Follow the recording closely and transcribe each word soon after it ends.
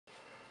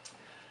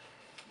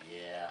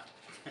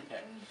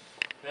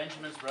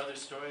Benjamin's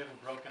brother's story of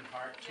a broken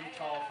heart, too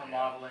tall for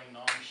modeling,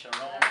 Noam Sharon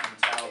and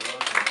Tal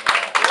Rosenthal.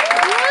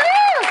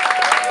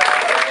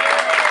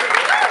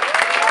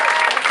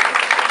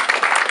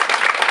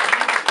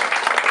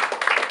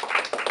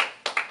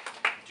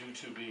 Due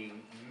to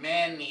being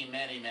many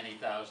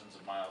thousands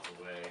of miles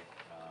away,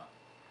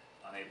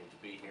 unable to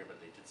be here, but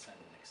they did send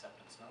an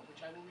acceptance note,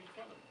 which I will read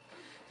for them.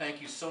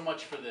 Thank you so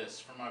much for this.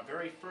 From our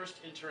very first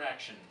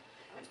interaction,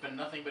 it's been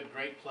nothing but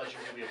great pleasure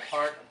to be a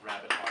part of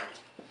Rabbit Heart.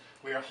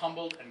 We are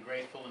humbled and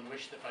grateful and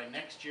wish that by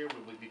next year we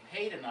will be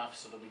paid enough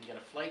so that we can get a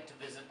flight to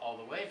visit all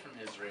the way from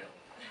Israel.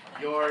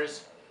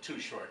 Yours,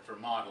 too short for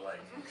modeling.